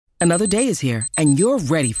Another day is here, and you're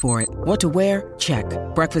ready for it. What to wear? Check.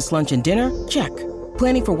 Breakfast, lunch, and dinner? Check.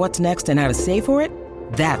 Planning for what's next and how to save for it?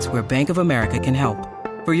 That's where Bank of America can help.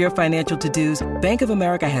 For your financial to-dos, Bank of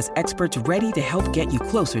America has experts ready to help get you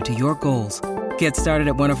closer to your goals. Get started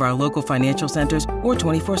at one of our local financial centers or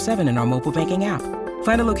 24/7 in our mobile banking app.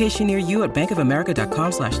 Find a location near you at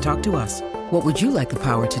bankofamerica.com/talktous. What would you like the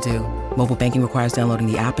power to do? Mobile banking requires downloading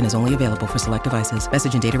the app and is only available for select devices.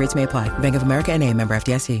 Message and data rates may apply. Bank of America N.A., member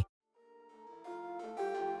FDIC.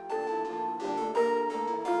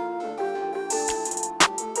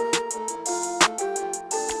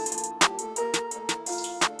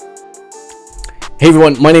 Hey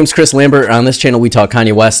everyone, my name's Chris Lambert. On this channel, we talk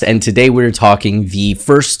Kanye West, and today we're talking the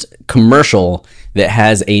first commercial that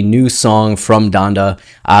has a new song from Donda.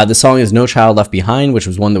 The song is No Child Left Behind, which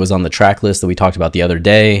was one that was on the track list that we talked about the other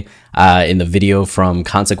day in the video from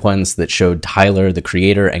Consequence that showed Tyler, the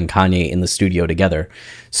creator, and Kanye in the studio together.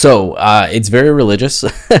 So it's very religious.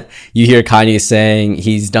 You hear Kanye saying,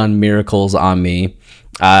 "He's done miracles on me,"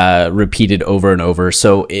 repeated over and over.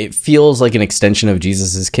 So it feels like an extension of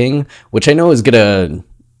Jesus is King, which I know is gonna,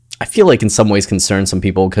 I feel like in some ways concern some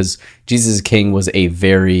people, because Jesus is King was a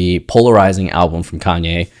very polarizing album from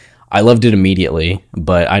Kanye. I loved it immediately,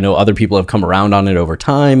 but I know other people have come around on it over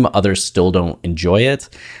time. Others still don't enjoy it,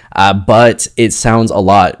 but it sounds a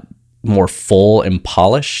lot more full and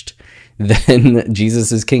polished than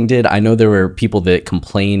Jesus is King did. I know there were people that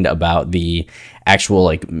complained about the actual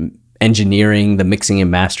like engineering, the mixing and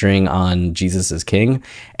mastering on Jesus is King,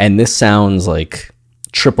 and this sounds like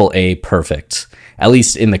AAA perfect. At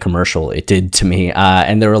least in the commercial, it did to me.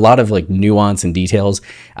 And there are a lot of like nuance and details.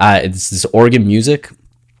 It's this organ music.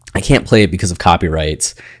 I can't play it because of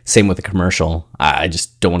copyrights. Same with the commercial. I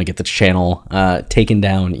just don't want to get the channel taken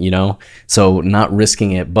down, you know? So not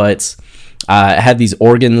risking it, but it had these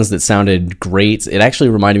organs that sounded great. It actually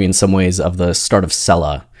reminded me in some ways of the start of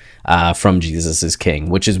Sella from Jesus is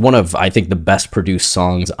King, which is one of, I think, the best produced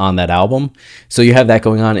songs on that album. So you have that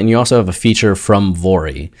going on, and you also have a feature from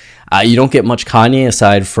Vori. You don't get much Kanye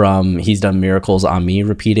aside from "He's done miracles on me"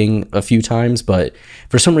 repeating a few times, but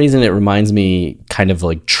for some reason it reminds me kind of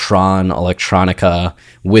like Tron electronica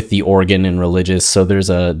with the organ and religious. So there's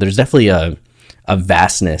definitely a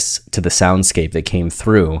vastness to the soundscape that came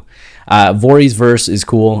through. Vori's verse is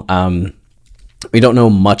cool. We don't know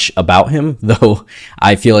much about him, though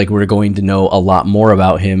I feel like we're going to know a lot more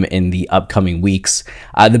about him in the upcoming weeks.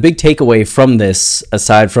 The big takeaway from this,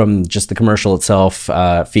 aside from just the commercial itself,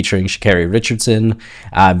 featuring Sha'Carri Richardson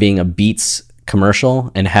being a Beats commercial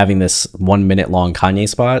and having this 1 minute long Kanye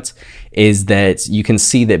spot, is that you can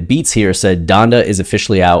see that Beats here said Donda is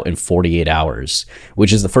officially out in 48 hours,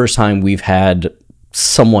 which is the first time we've had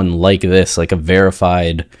someone like this, like a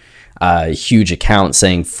verified huge account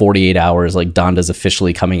saying 48 hours, like Donda's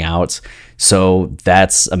officially coming out. So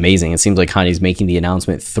that's amazing. It seems like Kanye's making the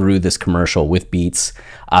announcement through this commercial with Beats.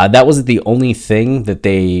 That wasn't the only thing that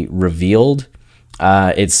they revealed.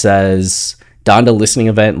 It says Donda listening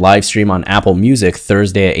event live stream on Apple Music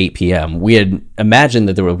Thursday at 8 p.m. We had imagined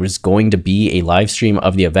that there was going to be a live stream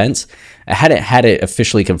of the event. I hadn't had it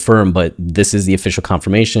officially confirmed, but this is the official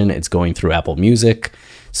confirmation. It's going through Apple Music.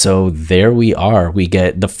 So there we are. We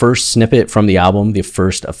get the first snippet from the album, the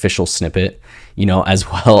first official snippet, you know, as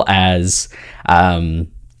well as the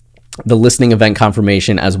listening event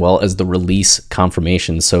confirmation, as well as the release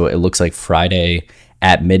confirmation. So it looks like Friday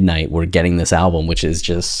at midnight, we're getting this album, which is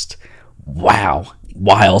just, wow,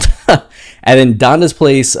 wild. And then Donda's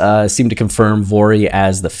Place seemed to confirm Vori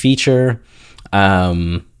as the feature.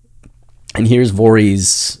 And here's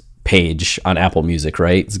Vori's page on Apple Music,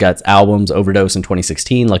 right? It's got albums: Overdose in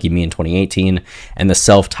 2016, Lucky Me in 2018, and the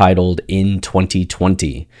self-titled in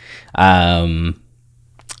 2020.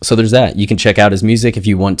 So there's that. You can check out his music if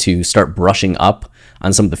you want to start brushing up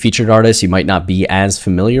on some of the featured artists you might not be as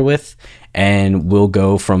familiar with, and we'll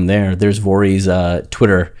go from there. There's Vori's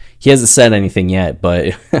Twitter. He hasn't said anything yet,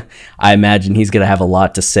 but I imagine he's going to have a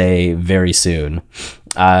lot to say very soon.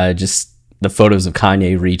 Just the photos of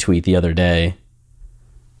Kanye retweet the other day.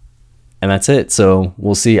 And that's it. So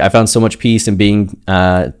we'll see. I found so much peace in being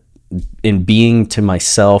to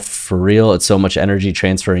myself for real. It's so much energy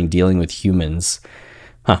transferring, dealing with humans.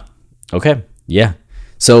 Huh. Okay. Yeah.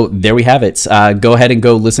 So there we have it. Go ahead and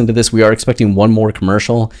go listen to this. We are expecting one more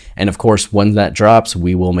commercial. And of course, when that drops,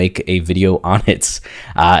 we will make a video on it.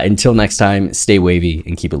 Until next time, stay wavy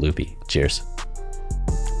and keep it loopy. Cheers.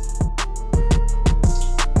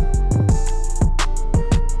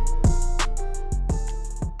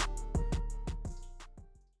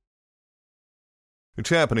 It's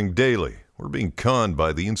happening daily. We're being conned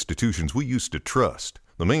by the institutions we used to trust.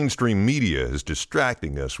 The mainstream media is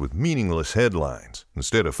distracting us with meaningless headlines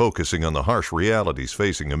instead of focusing on the harsh realities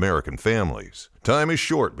facing American families. Time is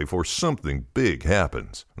short before something big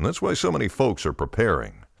happens, and that's why so many folks are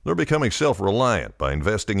preparing. They're becoming self-reliant by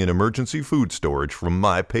investing in emergency food storage from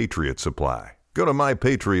My Patriot Supply. Go to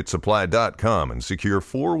MyPatriotSupply.com and secure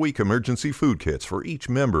 4-week emergency food kits for each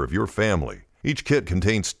member of your family. Each kit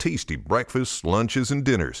contains tasty breakfasts, lunches, and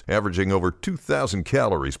dinners, averaging over 2,000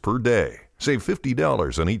 calories per day. Save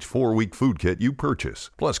 $50 on each 4-week food kit you purchase.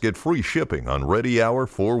 Plus, get free shipping on Ready Hour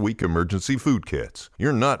 4-week emergency food kits.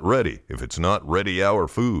 You're not ready if it's not Ready Hour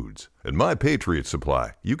Foods. At My Patriot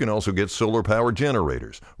Supply, you can also get solar power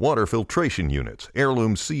generators, water filtration units,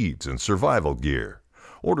 heirloom seeds, and survival gear.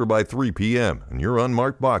 Order by 3 p.m. and your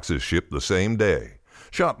unmarked boxes ship the same day.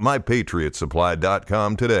 Shop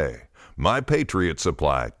MyPatriotSupply.com today.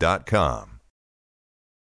 MyPatriotSupply.com.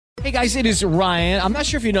 Hey guys, it is Ryan. I'm not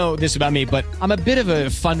sure if you know this about me, but I'm a bit of a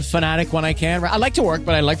fun fanatic when I can. I like to work,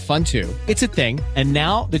 but I like fun too. It's a thing. And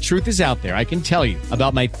now the truth is out there. I can tell you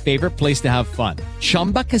about my favorite place to have fun.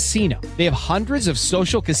 Chumba Casino. They have hundreds of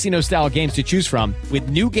social casino style games to choose from with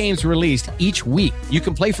new games released each week. You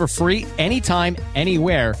can play for free anytime,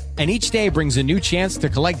 anywhere. And each day brings a new chance to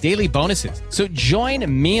collect daily bonuses. So join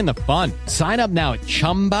me in the fun. Sign up now at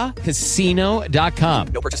ChumbaCasino.com.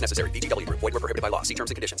 No purchase necessary. VGW Group. Void where prohibited by law. See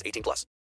terms and conditions. 18+.